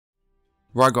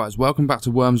Right guys, welcome back to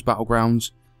Worms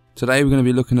Battlegrounds. Today we're going to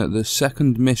be looking at the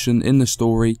second mission in the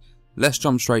story. Let's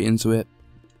jump straight into it.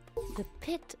 The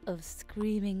Pit of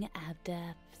Screaming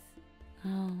Abdepths.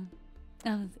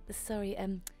 Sorry,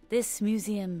 this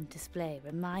museum display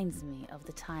reminds me of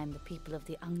the time the people of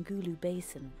the Angulu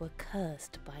Basin were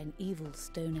cursed by an evil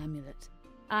stone amulet.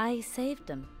 I saved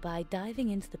them by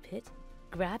diving into the pit,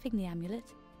 grabbing the amulet,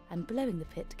 and blowing the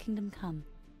pit to Kingdom Come,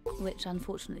 which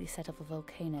unfortunately set off a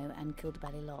volcano and killed a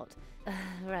bally lot.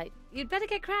 Right, you'd better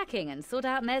get cracking and sort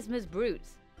out Mesmer's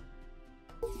brutes.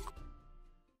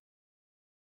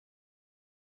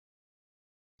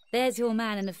 There's your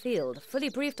man in the field, fully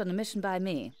briefed on a mission by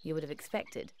me. You would have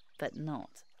expected, but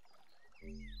not.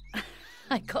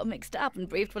 I got mixed up and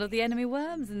briefed one of the enemy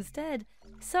worms instead.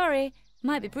 Sorry,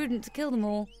 might be prudent to kill them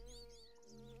all.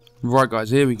 Right guys,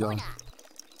 here we go.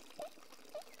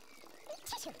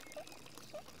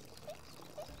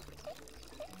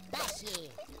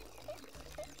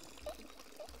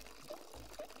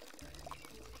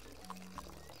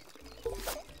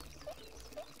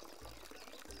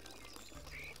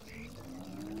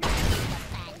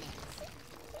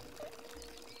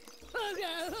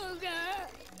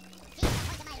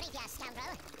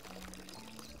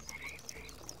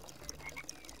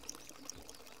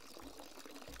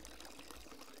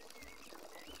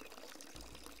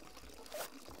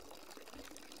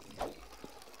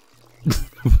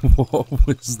 What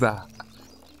was that?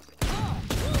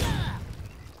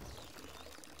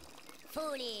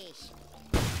 Foolish.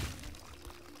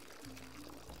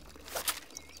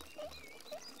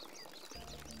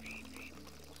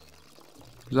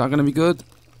 Is that going to be good?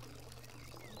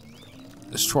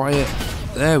 Let's try it.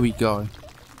 There we go.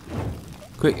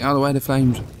 Quick, out of the way of the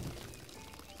flames.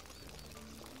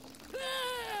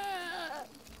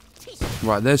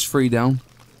 Right, there's 3 down.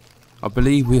 I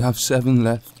believe we have 7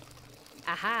 left.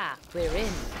 Aha, we're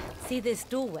in. See this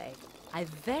doorway? I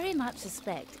very much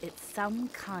suspect it's some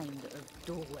kind of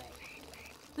doorway.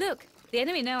 Look, the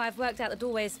enemy know I've worked out the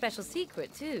doorway's special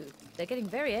secret too. They're getting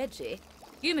very edgy.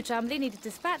 You, Machumbly, need to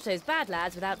dispatch those bad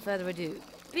lads without further ado.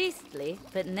 Beastly,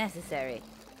 but necessary.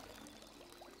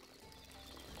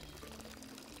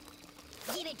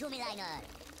 Give it to me, Lionel.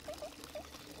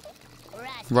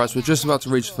 Right, so we're just about to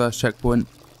reach the first checkpoint.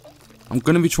 I'm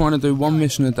going to be trying to do 1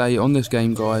 mission a day on this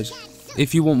game, guys.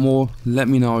 If you want more, let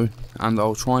me know, and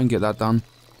I'll try and get that done.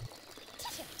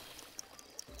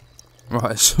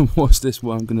 Right, so what's this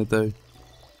what I'm going to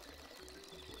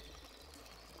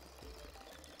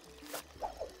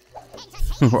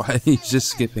do? Right, he's just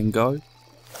skipping, go.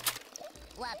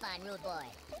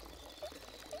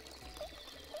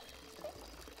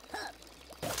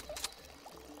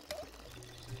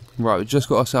 Right, we've just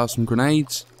got ourselves some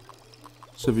grenades.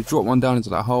 So we drop one down into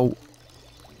that hole.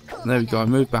 There we go,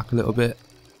 move back a little bit.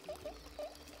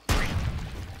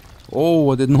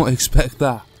 Oh, I did not expect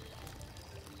that.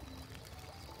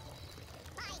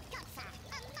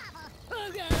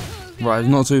 Right, it's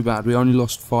not too bad, we only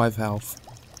lost 5 health.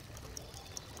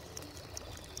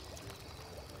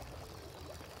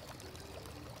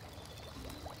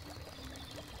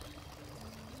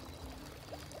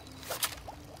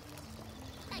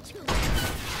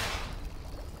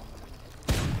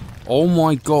 Oh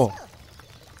my god.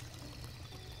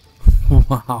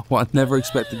 Wow, I never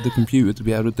expected the computer to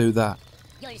be able to do that.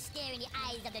 You're staring the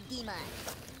eyes of the demon.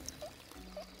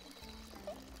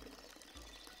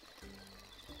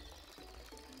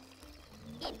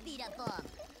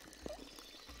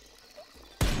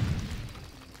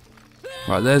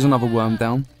 Right, there's another worm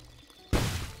down.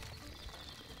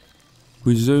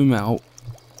 We zoom out.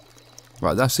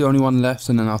 Right, that's the only one left,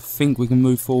 and then I think we can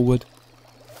move forward.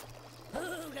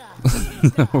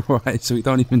 Right, so we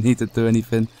don't even need to do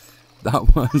anything.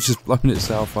 That worm's just blown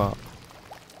itself up.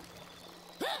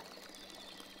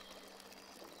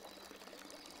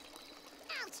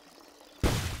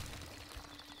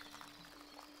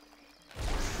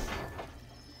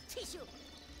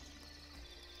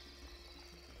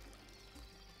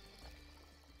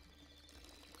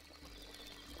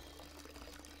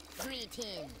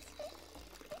 Greetings.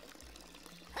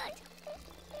 Hut.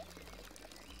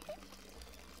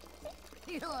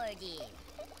 Lordy.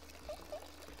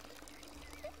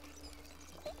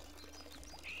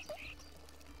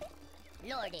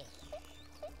 Lordy.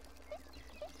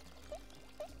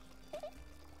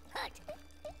 Hut.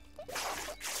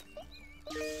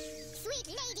 Sweet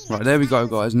lady. Right, there we go,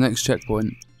 guys. Next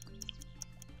checkpoint.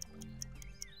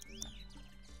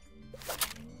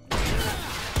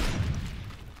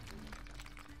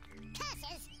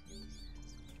 Curses.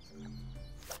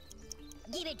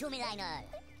 Give it to me, Lionel.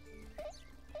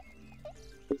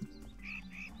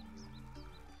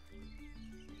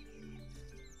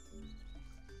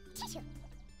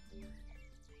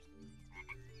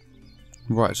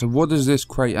 Right, so what does this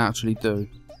crate actually do?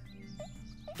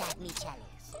 Got me chalice.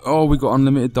 Oh, we got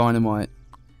unlimited dynamite.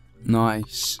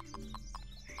 Nice.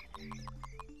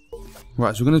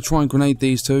 Right, so we're going to try and grenade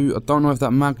these two. I don't know if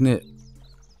that magnet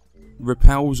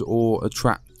repels or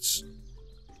attracts.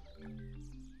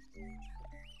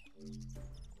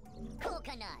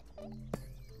 Coconut.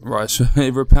 Right, so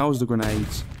it repels the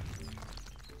grenades.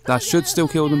 That should still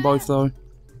kill them both though.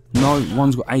 No,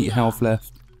 one's got 8 health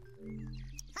left.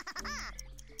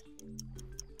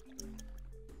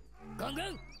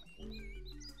 Gongo.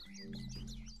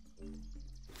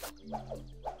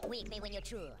 Wake me when you're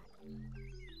true.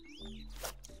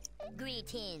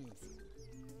 Greetings.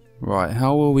 Right,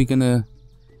 how are we gonna...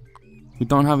 We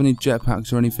don't have any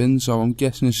jetpacks or anything, so I'm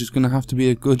guessing it's just gonna have to be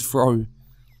a good throw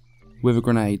with a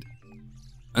grenade.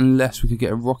 Unless we could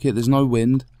get a rocket, there's no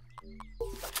wind.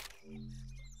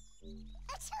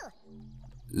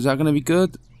 Is that gonna be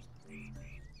good?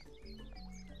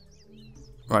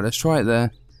 Right, let's try it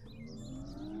there.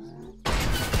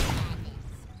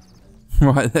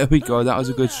 Right, there we go, that was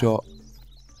a good shot.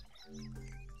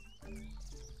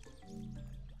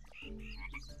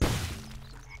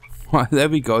 Right, there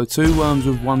we go, 2 worms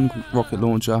with 1 rocket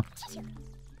launcher.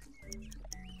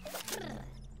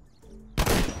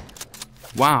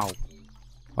 Wow.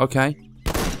 Okay.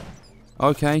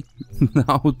 Okay,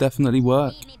 that will definitely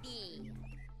work.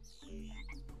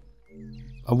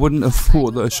 I wouldn't have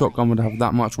thought that a shotgun would have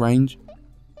that much range.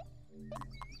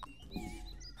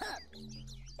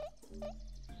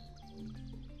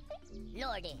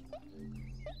 Lordy.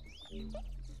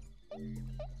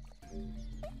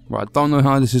 Right, I don't know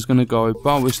how this is going to go,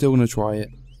 but we're still going to try it.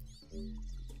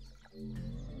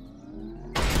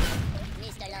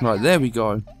 Right, there we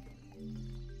go.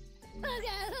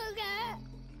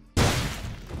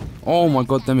 Oh my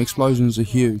god, them explosions are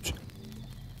huge.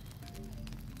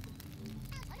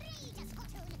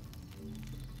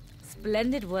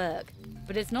 Splendid work.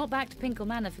 But it's not back to Pinkle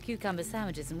Manor for cucumber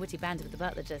sandwiches and witty banter with the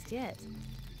butler just yet.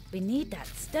 We need that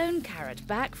stone carrot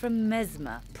back from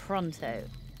Mesmer pronto.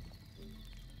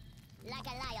 Like a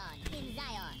lion in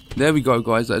Zion. There we go,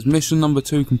 guys. That's mission number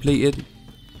 2 completed.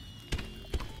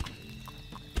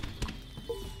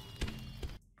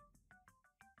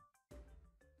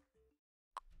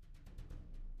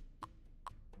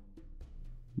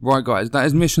 Right, guys, that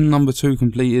is mission number 2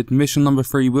 completed. Mission number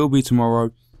 3 will be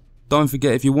tomorrow. Don't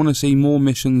forget, if you want to see more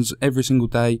missions every single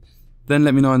day, then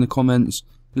let me know in the comments.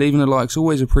 Leaving a like is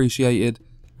always appreciated.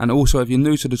 And also, if you're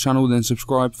new to the channel, then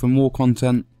subscribe for more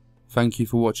content. Thank you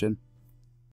for watching.